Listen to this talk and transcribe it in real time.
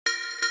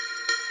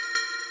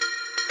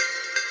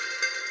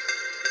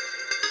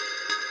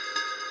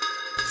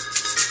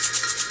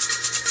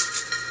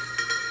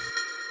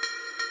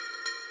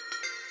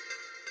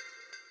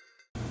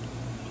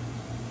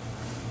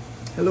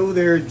Hello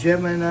there,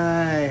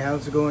 Gemini.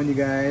 How's it going, you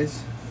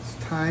guys? It's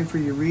time for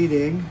your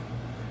reading.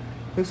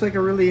 Looks like a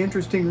really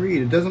interesting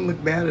read. It doesn't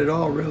look bad at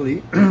all,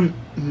 really.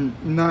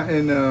 Not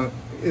in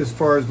as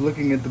far as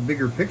looking at the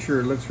bigger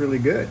picture, it looks really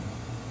good.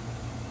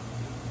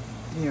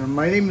 You know,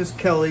 my name is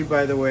Kelly,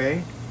 by the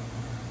way,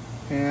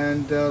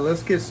 and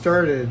let's get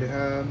started.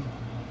 And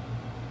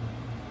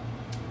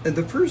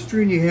the first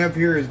rune you have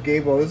here is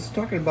Gable. This is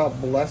talking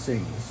about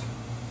blessings.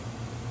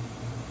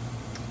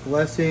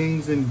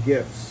 Blessings and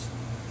gifts.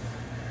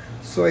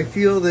 So I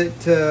feel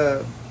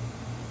that,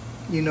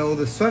 you know,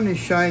 the sun is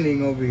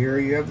shining over here.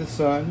 You have the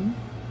sun.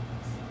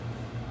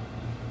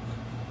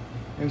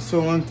 And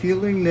so I'm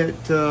feeling that,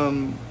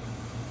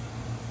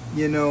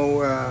 you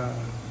know,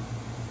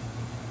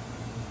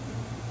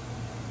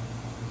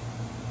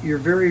 you're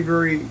very,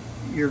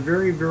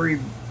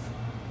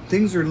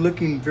 things are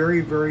looking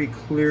very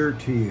clear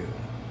to you.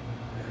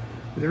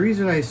 The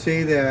reason I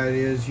say that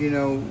is, you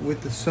know,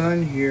 with the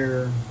sun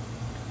here,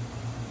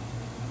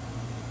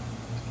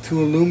 to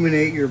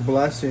illuminate your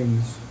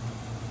blessings,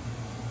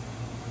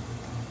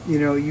 you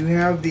know, you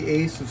have the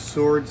Ace of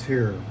Swords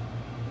here.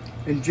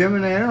 And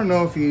Gemini, I don't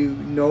know if you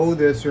know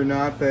this or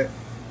not, but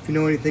if you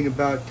know anything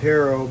about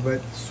tarot,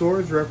 but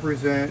swords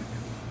represent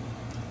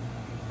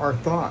our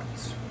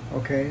thoughts,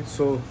 okay?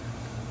 So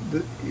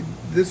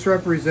this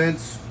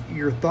represents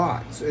your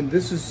thoughts, and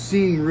this is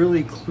seeing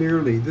really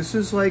clearly. This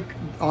is like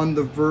on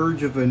the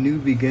verge of a new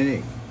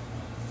beginning,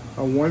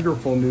 a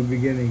wonderful new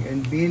beginning,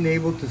 and being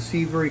able to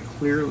see very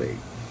clearly.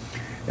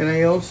 And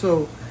I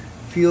also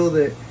feel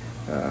that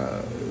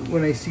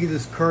when I see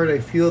this card, I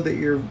feel that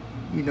you're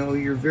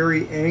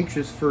very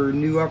anxious for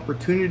new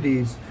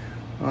opportunities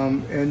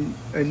and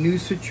a new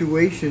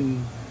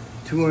situation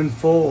to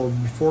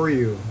unfold before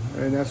you.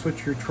 And that's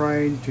what you're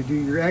trying to do.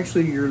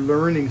 You're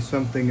learning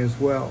something as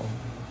well.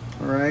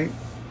 All right.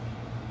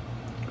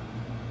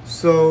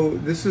 So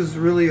this is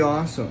really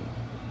awesome.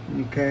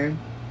 Okay.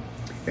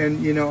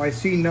 And, you know, I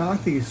see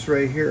Nathis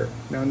right here.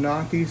 Now,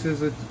 Nathis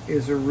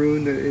is a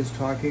rune that is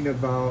talking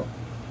about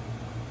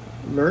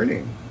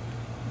learning.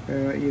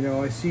 You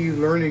know, I see you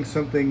learning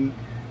something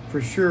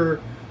for sure.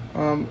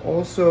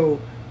 Also,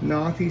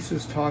 Nathis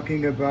is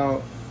talking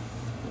about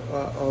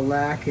a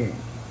lacking.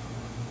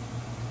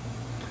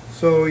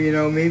 So, you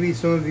know, maybe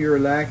some of you are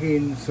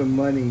lacking some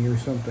money or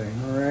something,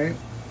 all right?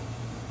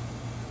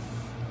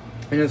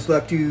 And it's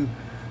left you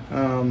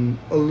a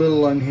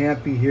little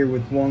unhappy here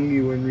with Wang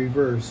Yu in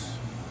reverse.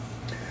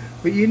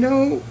 But you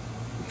know,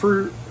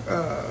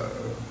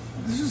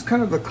 this is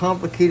kind of a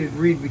complicated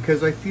read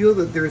because I feel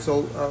that there's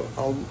a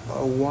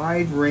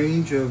wide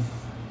range of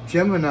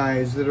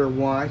Geminis that are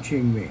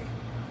watching me.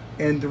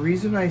 And the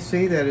reason I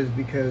say that is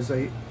because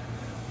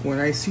when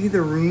I see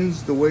the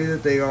runes the way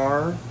that they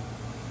are,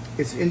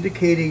 it's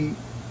indicating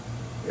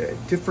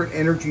different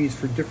energies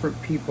for different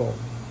people.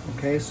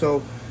 Okay,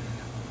 so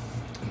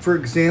for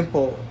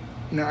example,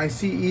 now I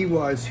see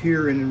Iwas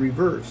here in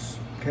reverse.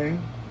 Okay.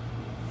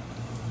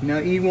 Now,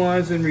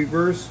 Iwas in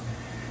reverse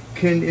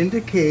can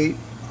indicate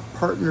a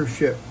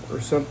partnership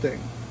or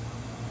something.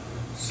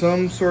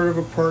 Some sort of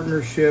a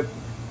partnership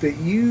that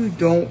you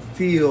don't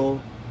feel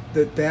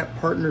that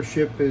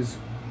partnership is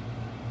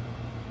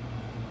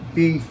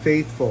being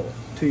faithful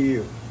to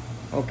you.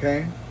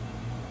 Okay?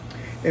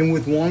 And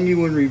with Wang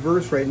Yu in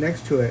reverse right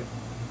next to it,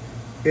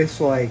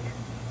 it's like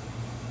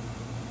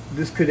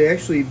this could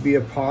actually be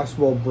a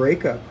possible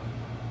breakup.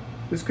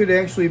 This could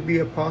actually be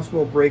a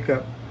possible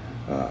breakup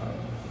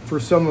for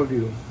some of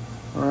you,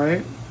 all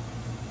right?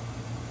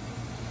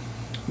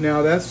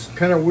 Now that's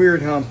kind of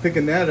weird how I'm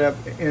picking that up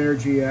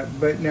energy up,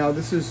 but now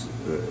this is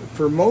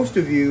for most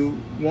of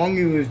you. Wang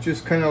Yu is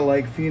just kind of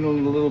like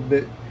feeling a little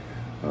bit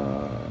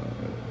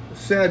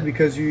sad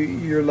because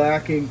you're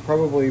lacking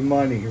probably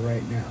money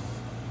right now,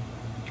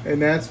 and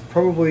that's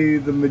probably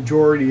the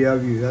majority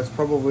of you. That's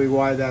probably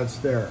why that's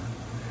there.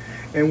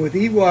 And with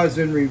Iwas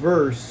in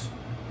reverse,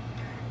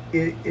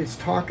 it's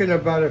talking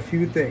about a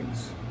few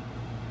things.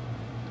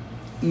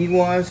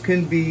 Iwas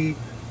can be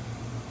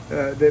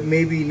that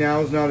maybe now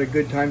is not a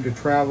good time to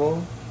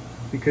travel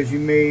because you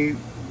may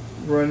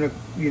run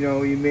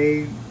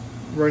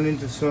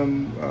into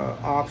some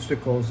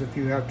obstacles if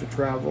you have to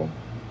travel.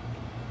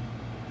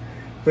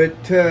 But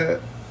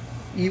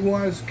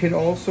Iwas can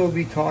also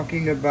be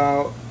talking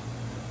about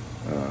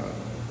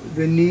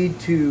the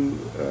need to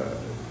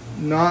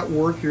not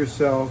work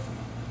yourself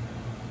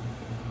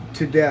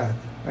to death.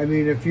 I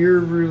mean, if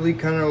you're really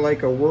kind of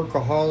like a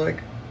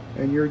workaholic,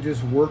 and you're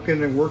just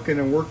working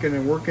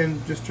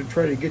just to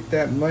try to get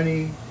that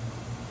money.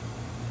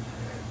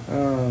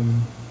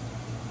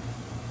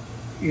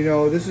 You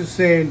know, this is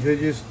saying to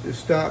just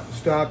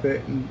stop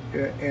it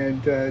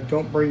and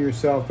don't burn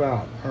yourself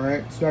out. All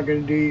right, it's not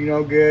going to do you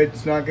no good.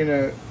 It's not going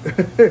to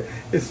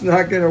it's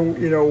not going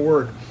to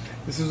work.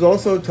 This is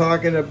also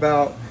talking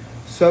about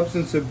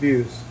substance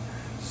abuse.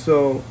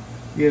 So,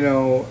 you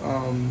know,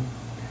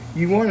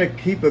 you want to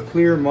keep a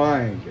clear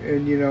mind,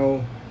 and you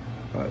know.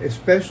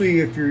 Especially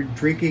if you're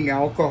drinking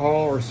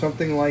alcohol or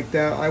something like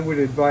that, I would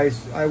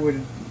advise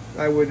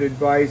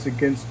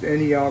against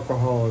any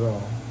alcohol at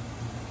all.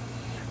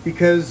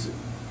 because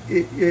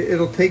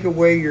it'll take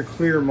away your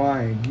clear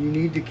mind. You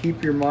need to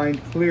keep your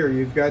mind clear.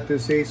 You've got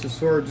this Ace of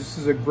Swords. This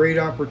is a great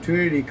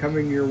opportunity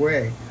coming your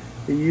way.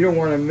 You don't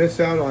want to miss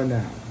out on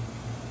that.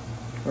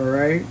 All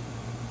right?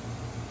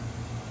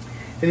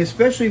 And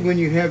especially when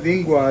you have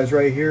Ingwas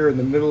right here in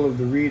the middle of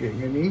the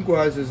reading. And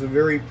Ingwas is a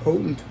very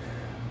potent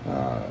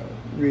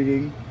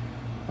reading.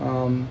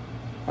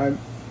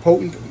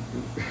 Potent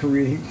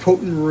reading,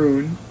 potent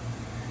rune.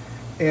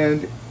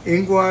 And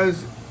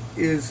Ingwas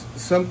is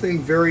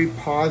something very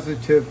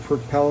positive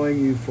propelling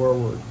you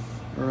forward.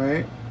 All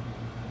right?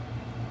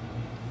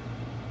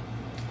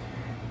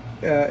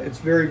 It's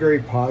very, very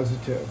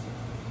positive.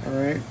 All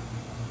right?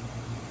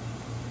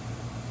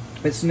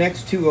 It's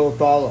next to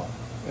Othala.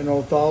 And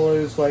Othala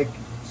is like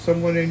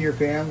someone in your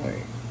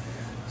family.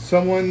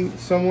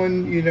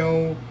 Someone, you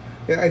know,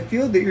 I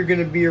feel that you're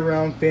going to be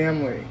around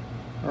family.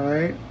 All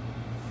right?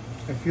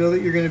 I feel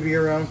that you're going to be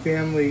around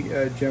family,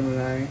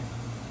 Gemini.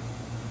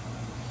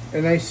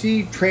 And I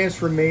see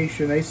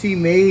transformation. I see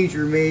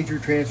major, major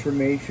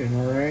transformation,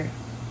 all right?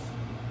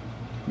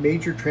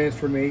 Major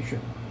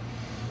transformation.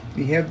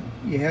 You have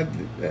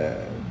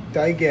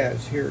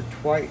Digaz here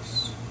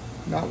twice.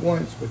 Not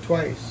once, but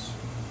twice.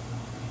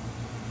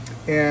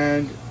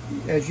 And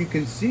as you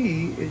can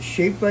see, it's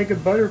shaped like a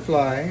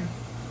butterfly.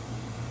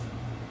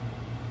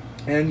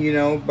 And, you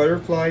know,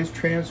 butterflies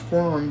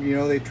transform. You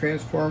know, they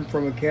transform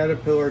from a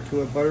caterpillar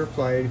to a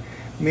butterfly.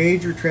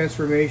 Major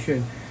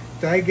transformation.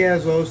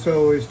 Digaz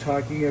also is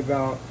talking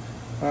about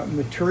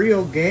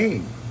material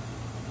gain.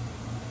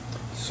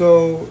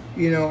 So,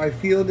 you know, I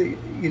feel that,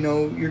 you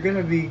know, you're going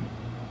to be,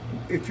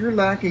 if you're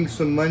lacking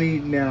some money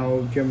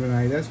now,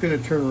 Gemini, that's going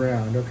to turn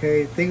around,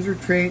 okay? Things are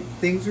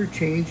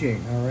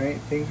changing, all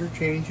right? Things are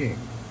changing.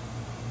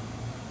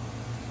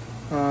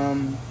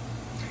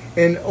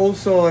 And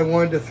also, I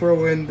wanted to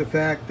throw in the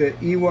fact that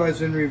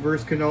Iwas in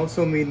reverse can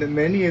also mean that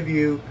many of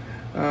you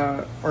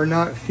are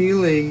not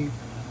feeling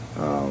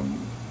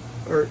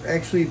or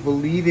actually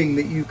believing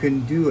that you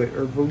can do it,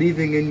 or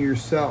believing in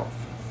yourself.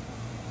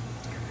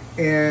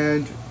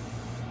 And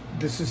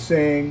this is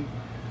saying,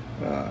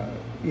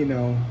 you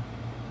know,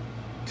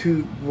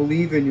 to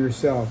believe in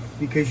yourself,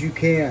 because you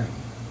can,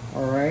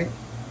 all right?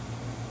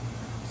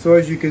 So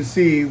as you can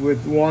see,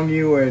 with Wang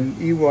Yu and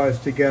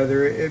Iwas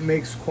together, it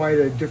makes quite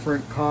a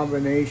different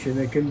combination.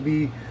 It can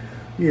be,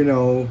 you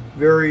know,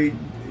 very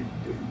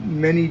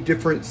many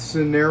different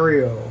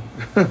scenario,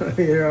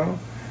 you know,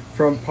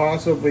 from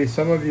possibly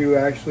some of you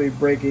actually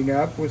breaking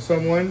up with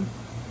someone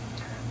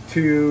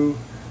to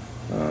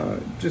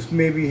just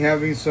maybe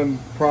having some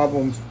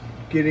problems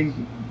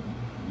getting,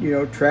 you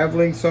know,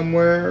 traveling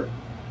somewhere,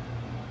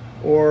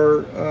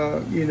 or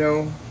you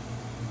know,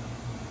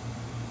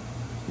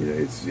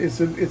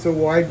 it's a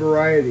wide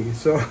variety.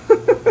 So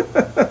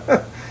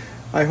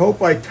I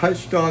hope I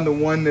touched on the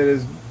one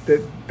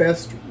that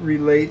best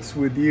relates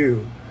with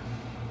you.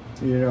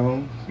 You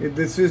know,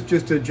 this is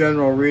just a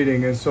general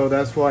reading, and so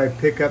that's why I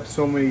pick up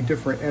so many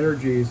different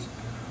energies.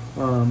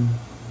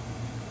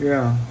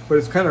 Yeah, but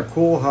it's kind of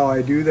cool how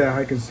I do that.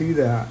 I can see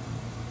that.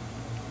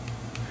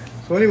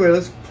 So anyway,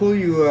 let's pull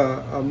you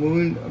a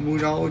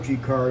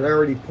Moonology card. I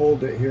already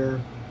pulled it here.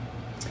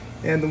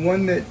 And the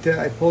one that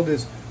I pulled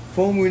is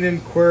Full Moon in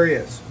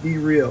Aquarius. Be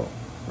real.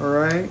 All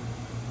right?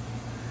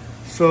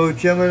 So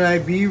Gemini,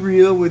 be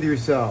real with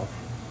yourself.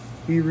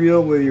 Be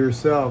real with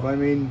yourself. I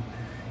mean,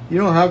 you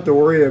don't have to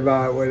worry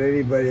about what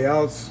anybody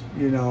else,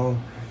 you know.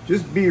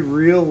 Just be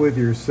real with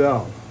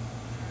yourself.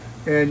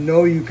 And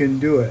know you can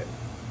do it.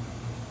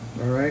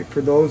 All right?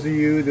 For those of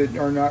you that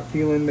are not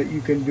feeling that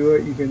you can do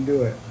it, you can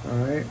do it. All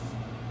right?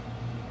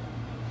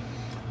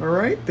 All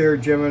right there,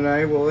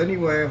 Gemini. Well,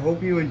 anyway, I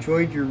hope you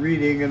enjoyed your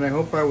reading, and I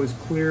hope I was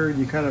clear and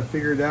you kind of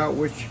figured out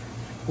which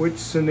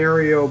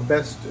scenario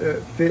best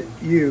fit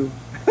you.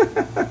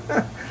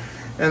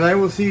 And I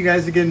will see you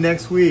guys again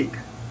next week.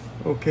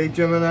 Okay,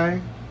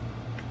 Gemini?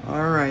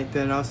 All right,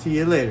 then. I'll see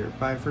you later.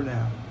 Bye for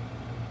now.